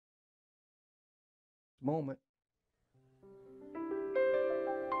a moment.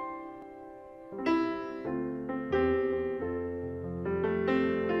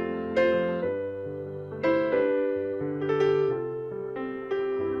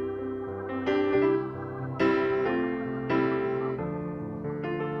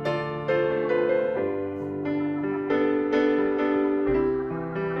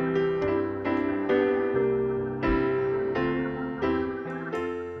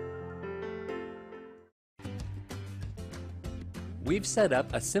 We've set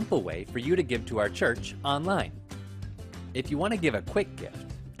up a simple way for you to give to our church online. If you want to give a quick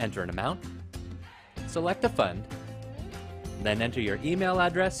gift, enter an amount, select a fund, then enter your email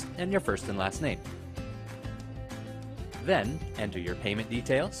address and your first and last name. Then enter your payment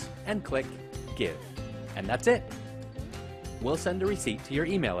details and click Give. And that's it. We'll send a receipt to your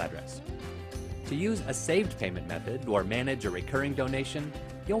email address. To use a saved payment method or manage a recurring donation,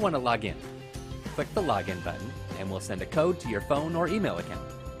 you'll want to log in. Click the Login button and we'll send a code to your phone or email account.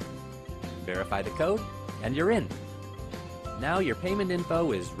 Verify the code and you're in. Now your payment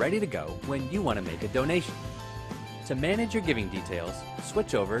info is ready to go when you want to make a donation. To manage your giving details,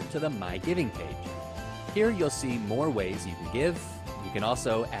 switch over to the My Giving page. Here you'll see more ways you can give. You can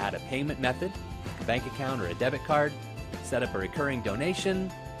also add a payment method, a bank account or a debit card, set up a recurring donation,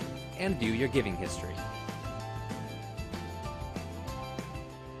 and view your giving history.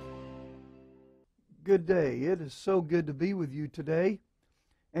 Good day. It is so good to be with you today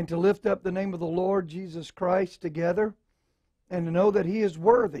and to lift up the name of the Lord Jesus Christ together and to know that He is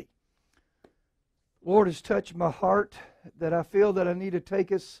worthy. Lord has touched my heart that I feel that I need to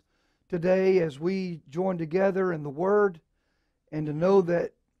take us today as we join together in the Word and to know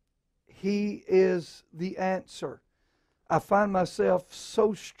that He is the answer. I find myself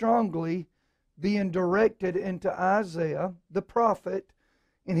so strongly being directed into Isaiah, the prophet,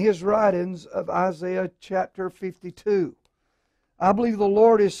 in his writings of Isaiah chapter 52. I believe the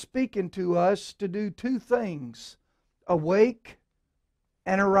Lord is speaking to us to do two things: awake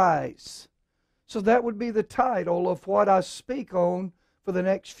and arise. So that would be the title of what I speak on for the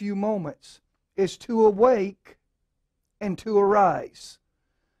next few moments, is to awake and to arise.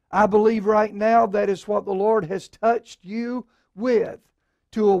 I believe right now that is what the Lord has touched you with,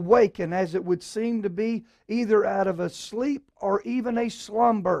 to awaken, as it would seem to be either out of a sleep or even a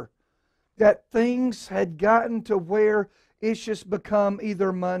slumber, that things had gotten to where it's just become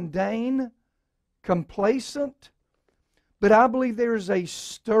either mundane, complacent, but I believe there's a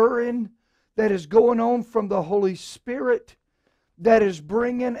stirring that is going on from the Holy Spirit that is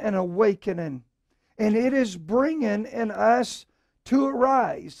bringing an awakening, and it is bringing in us to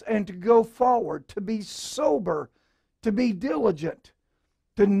arise and to go forward, to be sober, to be diligent,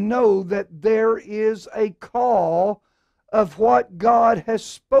 to know that there is a call of what God has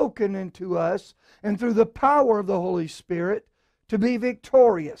spoken into us, and through the power of the Holy Spirit, to be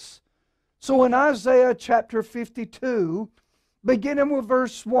victorious. So in Isaiah chapter 52, beginning with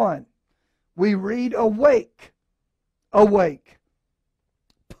verse 1, we read, "Awake, awake,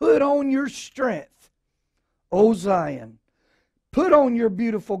 put on your strength, O Zion, put on your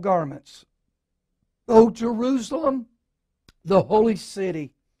beautiful garments, O Jerusalem, the holy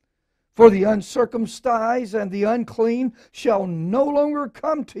city. For the uncircumcised and the unclean shall no longer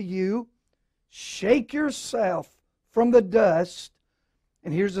come to you. Shake yourself from the dust."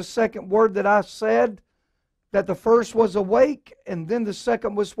 And here's the second word that I said, that the first was awake, and then the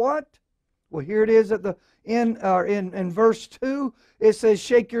second was what? Well, here it is at the in verse 2. It says,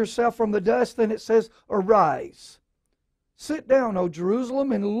 "Shake yourself from the dust," then it says, "Arise. Sit down, O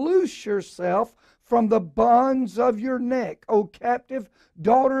Jerusalem, and loose yourself from the bonds of your neck, O captive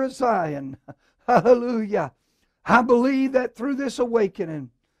daughter of Zion." Hallelujah. I believe that through this awakening,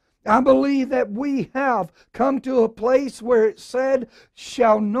 I believe that we have come to a place where it said,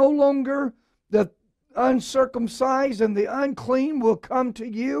 "Shall no longer the uncircumcised and the unclean will come to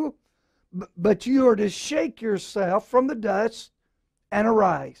you, but you are to shake yourself from the dust and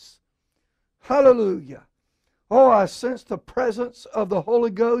arise." Hallelujah. Oh, I sense the presence of the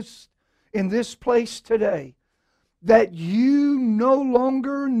Holy Ghost in this place today, that you no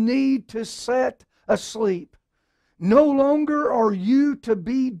longer need to sit asleep. No longer are you to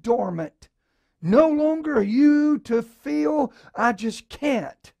be dormant. No longer are you to feel, "I just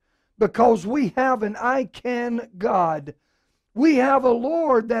can't," because we have an "I can" God. We have a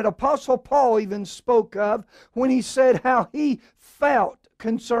Lord that Apostle Paul even spoke of when he said how he felt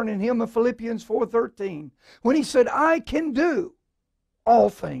concerning him in Philippians 4:13. When he said, "I can do all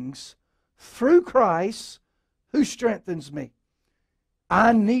things through Christ who strengthens me."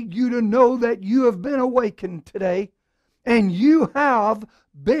 I need you to know that you have been awakened today. And you have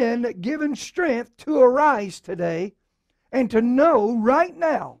been given strength to arise today and to know right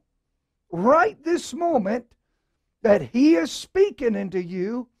now, right this moment, that He is speaking into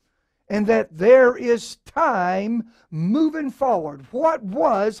you and that there is time moving forward. What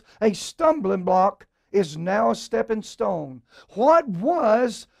was a stumbling block is now a stepping stone. What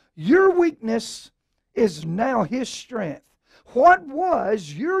was your weakness is now His strength. What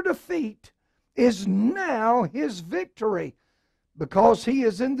was your defeat is now His victory, because He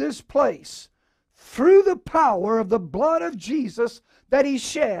is in this place through the power of the blood of Jesus that He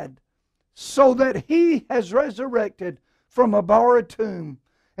shed, so that He has resurrected from a borrowed tomb.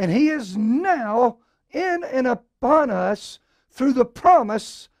 And He is now in and upon us through the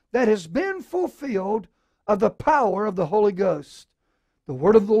promise that has been fulfilled of the power of the Holy Ghost. The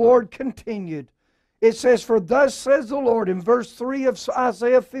word of the Lord continued. It says, "For thus says the Lord," in verse 3 of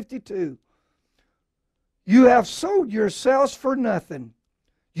Isaiah 52, "You have sold yourselves for nothing.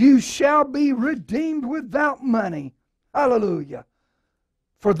 You shall be redeemed without money." Hallelujah.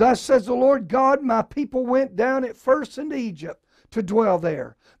 "For thus says the Lord God, my people went down at first into Egypt to dwell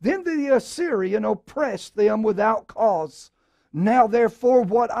there. Then the Assyrian oppressed them without cause. Now therefore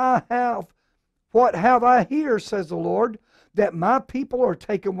what have I here, says the Lord, that my people are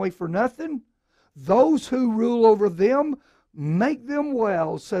taken away for nothing? Those who rule over them make them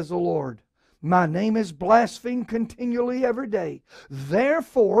well, says the Lord. My name is blasphemed continually every day.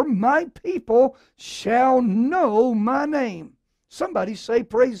 Therefore my people shall know my name." Somebody say,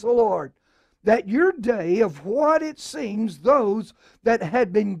 praise the Lord. That your day of what it seems those that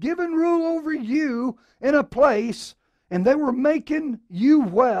had been given rule over you in a place and they were making you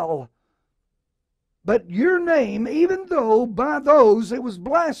well. But your name, even though by those it was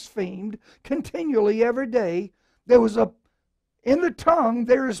blasphemed continually every day, in the tongue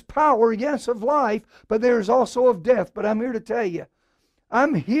there is power, yes, of life, but there is also of death. But I'm here to tell you,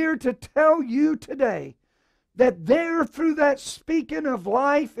 I'm here to tell you today that there, through that speaking of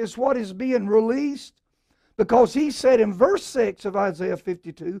life, is what is being released. Because He said in verse 6 of Isaiah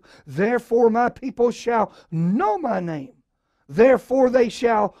 52, "Therefore my people shall know my name. Therefore they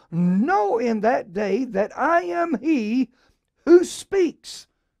shall know in that day that I am He who speaks.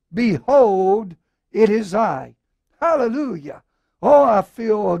 Behold, it is I." Hallelujah. Oh, I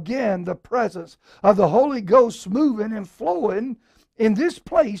feel again the presence of the Holy Ghost moving and flowing in this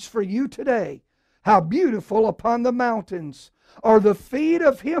place for you today. How beautiful upon the mountains are the feet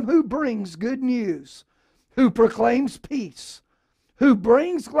of Him who brings good news, who proclaims peace, who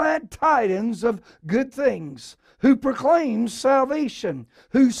brings glad tidings of good things, who proclaims salvation,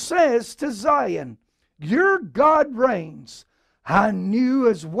 who says to Zion, "Your God reigns." I knew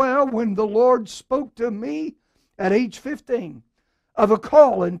as well when the Lord spoke to me at age 15 of a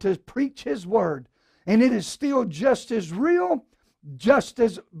calling to preach His word. And it is still just as real, just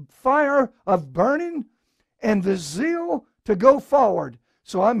as fire of burning, and the zeal to go forward.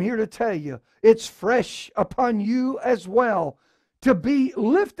 So I'm here to tell you, it's fresh upon you as well, to be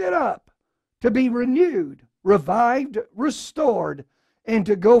lifted up, to be renewed, revived, restored, and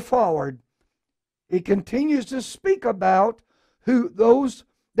to go forward. He continues to speak about those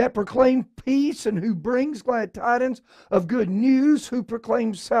that proclaim peace and who brings glad tidings of good news, who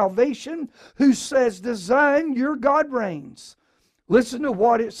proclaims salvation, who says to Zion, "Your God reigns." Listen to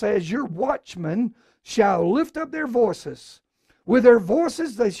what it says. "Your watchmen shall lift up their voices. With their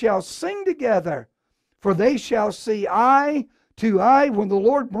voices they shall sing together. For they shall see eye to eye when the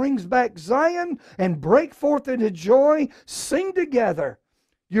Lord brings back Zion, and break forth into joy. Sing together,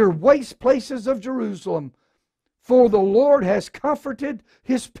 your waste places of Jerusalem. For the Lord has comforted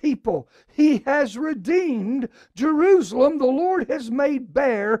His people. He has redeemed Jerusalem. The Lord has made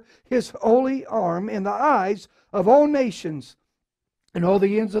bare His holy arm in the eyes of all nations. And all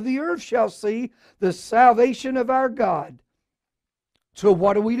the ends of the earth shall see the salvation of our God." So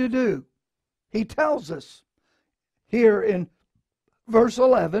what are we to do? He tells us here in verse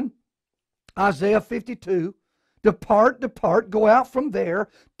 11, Isaiah 52, "Depart, depart, go out from there,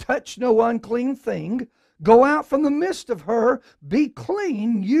 touch no unclean thing. Go out from the midst of her, be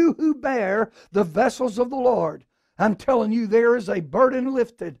clean, you who bear the vessels of the Lord." I'm telling you, there is a burden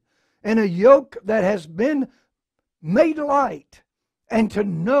lifted and a yoke that has been made light. And to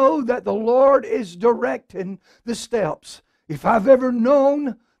know that the Lord is directing the steps. If I've ever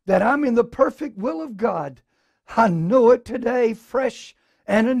known that I'm in the perfect will of God, I know it today fresh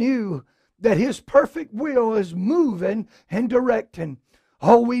and anew, that His perfect will is moving and directing.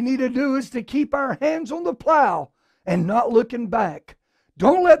 All we need to do is to keep our hands on the plow and not looking back.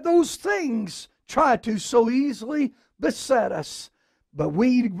 Don't let those things try to so easily beset us. But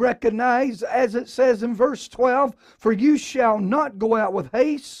we recognize, as it says in verse 12, for you shall not go out with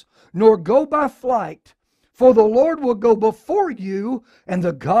haste, nor go by flight. For the Lord will go before you, and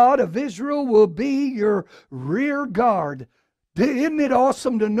the God of Israel will be your rear guard. Isn't it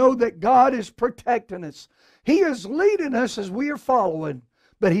awesome to know that God is protecting us? He is leading us as we are following,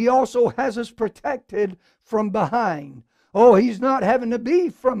 but He also has us protected from behind. Oh, He's not having to be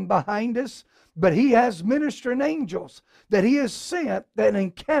from behind us, but He has ministering angels that He has sent that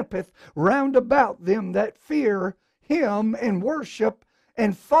encampeth round about them that fear Him and worship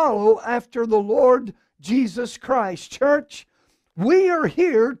and follow after the Lord Jesus Christ. Church, we are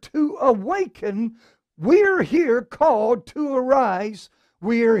here to awaken. We are here called to arise.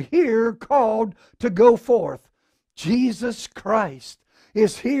 We are here called to go forth. Jesus Christ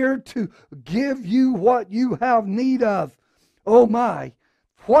is here to give you what you have need of. Oh my.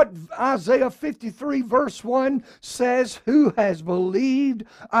 What Isaiah 53 verse 1 says, who has believed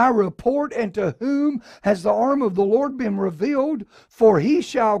our report, and to whom has the arm of the Lord been revealed? For he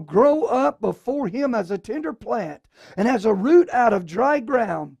shall grow up before him as a tender plant, and as a root out of dry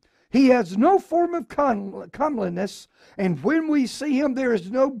ground. He has no form of comeliness, and when we see him there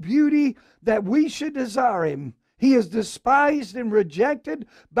is no beauty that we should desire him. He is despised and rejected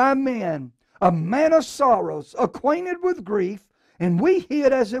by men, a man of sorrows, acquainted with grief, and we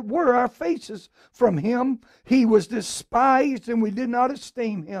hid, as it were, our faces from him. He was despised, and we did not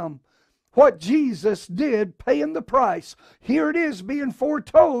esteem him. What Jesus did, paying the price. Here it is being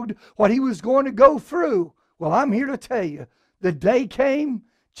foretold what he was going to go through. Well, I'm here to tell you, the day came,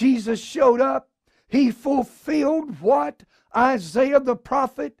 Jesus showed up. He fulfilled what Isaiah the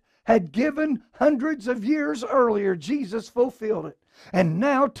prophet had given hundreds of years earlier. Jesus fulfilled it. And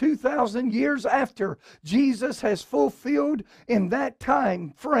now 2,000 years after, Jesus has fulfilled in that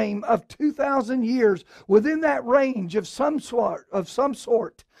time frame of 2,000 years, within that range of some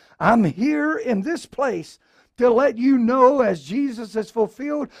sort. I'm here in this place to let you know, as Jesus has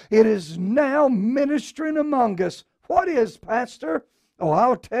fulfilled, it is now ministering among us. What is, Pastor? Oh,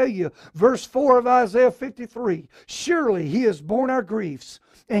 I'll tell you. Verse 4 of Isaiah 53. Surely he has borne our griefs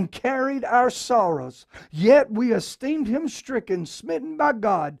and carried our sorrows. Yet we esteemed him stricken, smitten by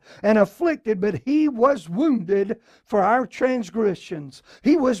God, and afflicted. But he was wounded for our transgressions.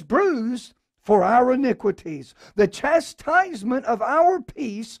 He was bruised for our iniquities. The chastisement of our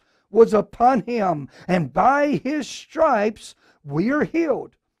peace was upon him, and by his stripes we are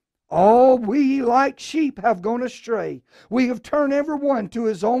healed. All we like sheep have gone astray. We have turned every one to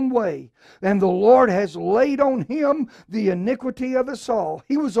his own way. And the Lord has laid on him the iniquity of us all.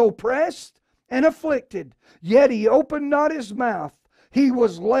 He was oppressed and afflicted, yet he opened not his mouth. He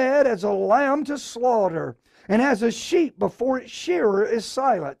was led as a lamb to slaughter, and as a sheep before its shearer is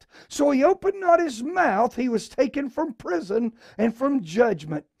silent. So he opened not his mouth. He was taken from prison and from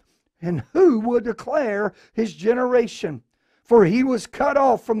judgment. And who will declare his generation? For he was cut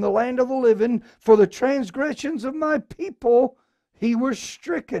off from the land of the living. For the transgressions of my people he was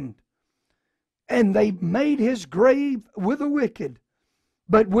stricken. And they made his grave with the wicked,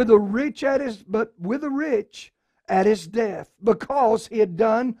 but with the rich at his death, because he had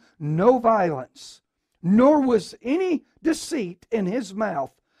done no violence, nor was any deceit in his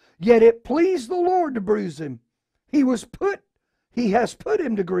mouth. Yet it pleased the Lord to bruise him. He has put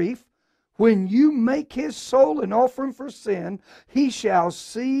him to grief. When you make his soul an offering for sin, he shall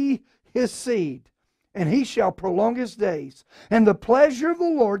see his seed, and he shall prolong his days. And the pleasure of the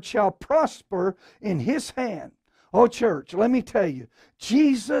Lord shall prosper in his hand. Oh, church, let me tell you,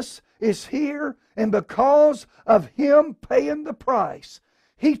 Jesus is here, and because of him paying the price,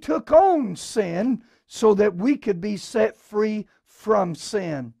 he took on sin so that we could be set free from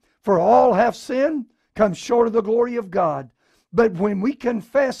sin. For all have sinned, come short of the glory of God. But when we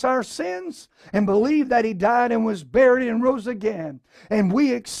confess our sins and believe that he died and was buried and rose again, and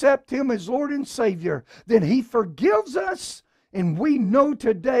we accept him as Lord and Savior, then he forgives us, and we know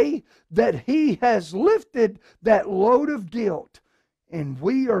today that he has lifted that load of guilt. And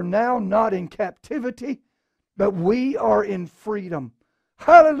we are now not in captivity, but we are in freedom.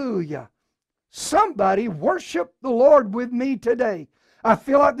 Hallelujah. Somebody worship the Lord with me today. I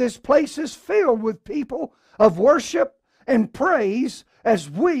feel like this place is filled with people of worship and praise as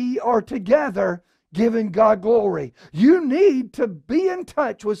we are together giving God glory. You need to be in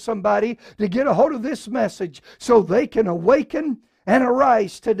touch with somebody to get a hold of this message so they can awaken and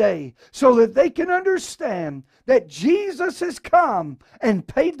arise today, so that they can understand that Jesus has come and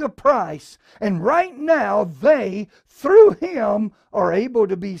paid the price, and right now they, through him, are able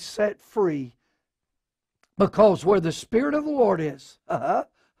to be set free. Because where the Spirit of the Lord is,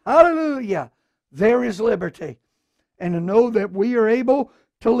 hallelujah, there is liberty. and to know that we are able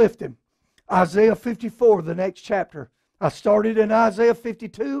to lift him. Isaiah 54, the next chapter. I started in Isaiah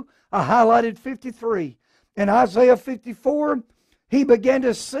 52. I highlighted 53. In Isaiah 54, he began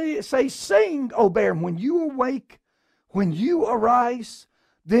to say, sing, O barren, when you awake, when you arise,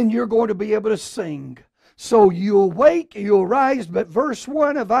 then you're going to be able to sing. So you awake, you arise, but verse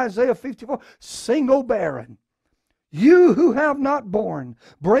 1 of Isaiah 54, sing, O barren. You who have not borne,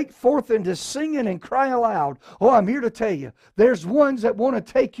 break forth into singing and cry aloud. Oh, I'm here to tell you, there's ones that want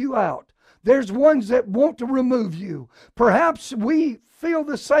to take you out. There's ones that want to remove you. Perhaps we feel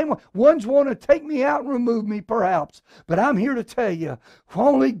the same way. Ones want to take me out and remove me, perhaps. But I'm here to tell you,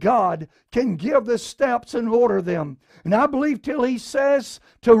 only God can give the steps and order them. And I believe till he says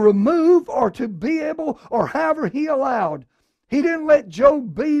to remove or to be able, or however he allowed. He didn't let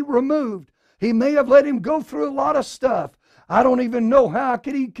Job be removed. He may have let him go through a lot of stuff. I don't even know how I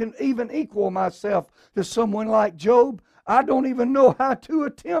can even equal myself to someone like Job. I don't even know how to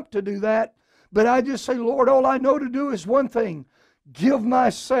attempt to do that. But I just say, Lord, all I know to do is one thing. Give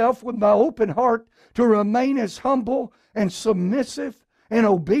myself with my open heart to remain as humble and submissive and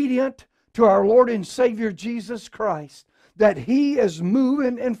obedient to our Lord and Savior Jesus Christ. That he is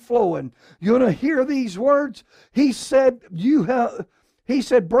moving and flowing. You're going to hear these words. He said,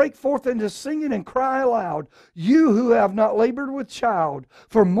 break forth into singing and cry aloud, you who have not labored with child.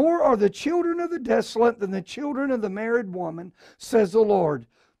 For more are the children of the desolate than the children of the married woman, says the Lord.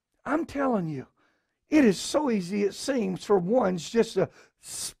 I'm telling you, it is so easy, it seems, for ones just to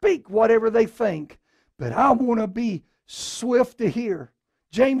speak whatever they think. But I want to be swift to hear.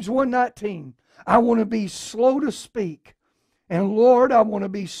 James 1:19. I want to be slow to speak. And Lord, I want to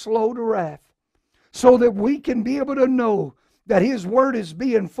be slow to wrath. So that we can be able to know that his word is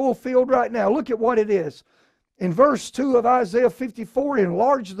being fulfilled right now. Look at what it is. In verse 2 of Isaiah 54,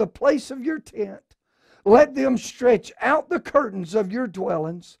 enlarge the place of your tent. Let them stretch out the curtains of your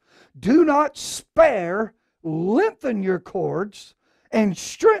dwellings. Do not spare, lengthen your cords, and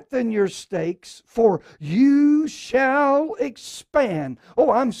strengthen your stakes, for you shall expand.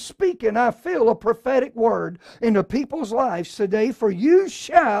 Oh, I'm speaking, I feel a prophetic word into people's lives today. For you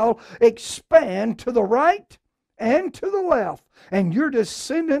shall expand to the right and to the left, and your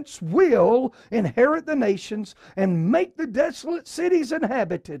descendants will inherit the nations and make the desolate cities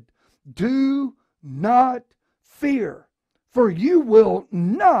inhabited. Do not fear, for you will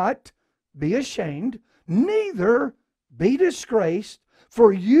not be ashamed, neither be disgraced,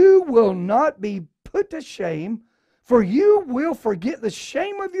 for you will not be put to shame, for you will forget the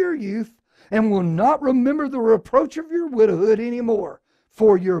shame of your youth, and will not remember the reproach of your widowhood anymore.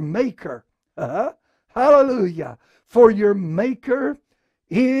 For your Maker, hallelujah, for your Maker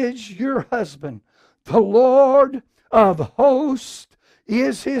is your husband. The Lord of hosts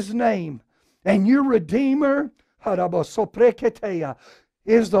is his name, and your Redeemer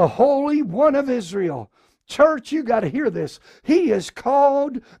is the Holy One of Israel. Church, you got to hear this. He is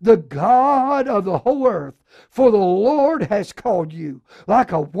called the God of the whole earth. For the Lord has called you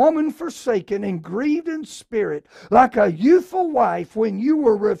like a woman forsaken and grieved in spirit, like a youthful wife when you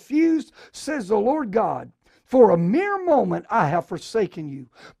were refused, says the Lord God. For a mere moment I have forsaken you,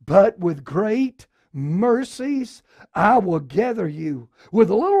 but with great mercies I will gather you. With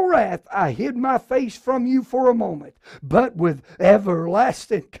a little wrath I hid my face from you for a moment, but with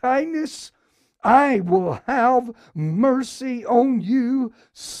everlasting kindness I will have mercy on you,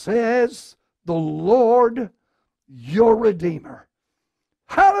 says the Lord your Redeemer.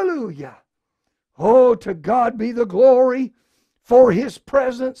 Hallelujah. Oh, to God be the glory for his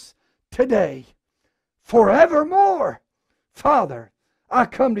presence today, forevermore. Father, I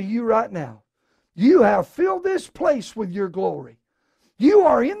come to you right now. You have filled this place with your glory. You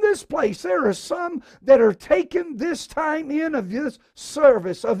are in this place. There are some that are taking this time in of this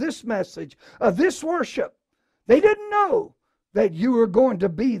service, of this message, of this worship. They didn't know that you were going to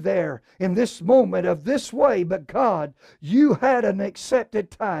be there in this moment of this way. But God, you had an accepted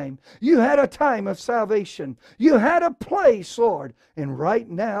time. You had a time of salvation. You had a place, Lord. And right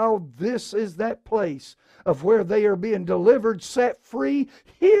now, this is that place of where they are being delivered, set free,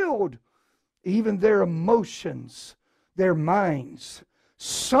 healed. Even their emotions, their minds.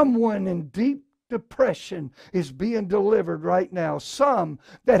 Someone in deep depression is being delivered right now. Some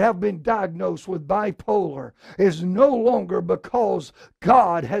that have been diagnosed with bipolar is no longer, because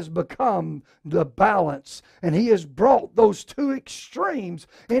God has become the balance, and he has brought those two extremes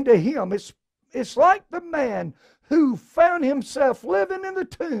into him. It's like the man who found himself living in the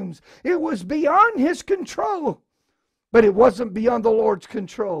tombs. It was beyond his control, but it wasn't beyond the Lord's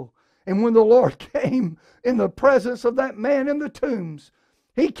control. And when the Lord came in the presence of that man in the tombs,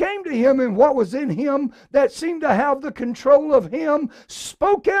 He came to him, and what was in him that seemed to have the control of him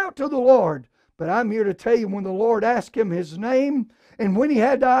spoke out to the Lord. But I'm here to tell you, when the Lord asked him his name, and when he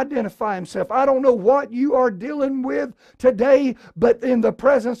had to identify himself, I don't know what you are dealing with today, but in the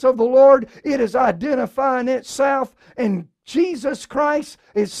presence of the Lord, it is identifying itself. And Jesus Christ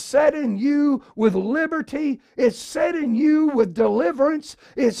is setting you with liberty. It's setting you with deliverance.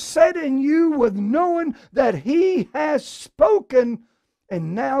 It's setting you with knowing that He has spoken,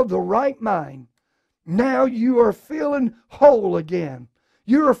 and now the right mind. Now you are feeling whole again.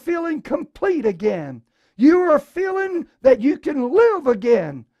 You are feeling complete again. You are feeling that you can live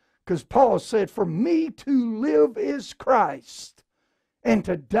again. Because Paul said, for me to live is Christ, and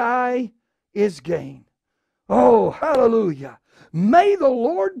to die is gain. Oh, hallelujah. May the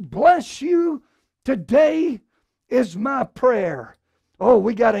Lord bless you. Today is my prayer. Oh,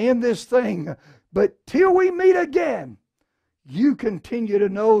 we got to end this thing. But till we meet again, you continue to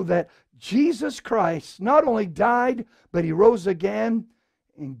know that Jesus Christ not only died, but He rose again,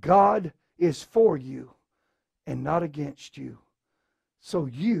 and God is for you and not against you. So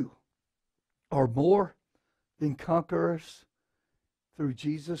you are more than conquerors through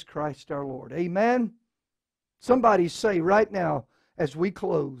Jesus Christ our Lord. Amen. Somebody say right now as we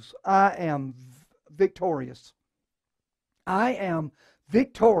close, I am victorious. I am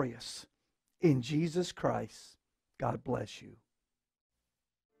victorious in Jesus Christ. God bless you.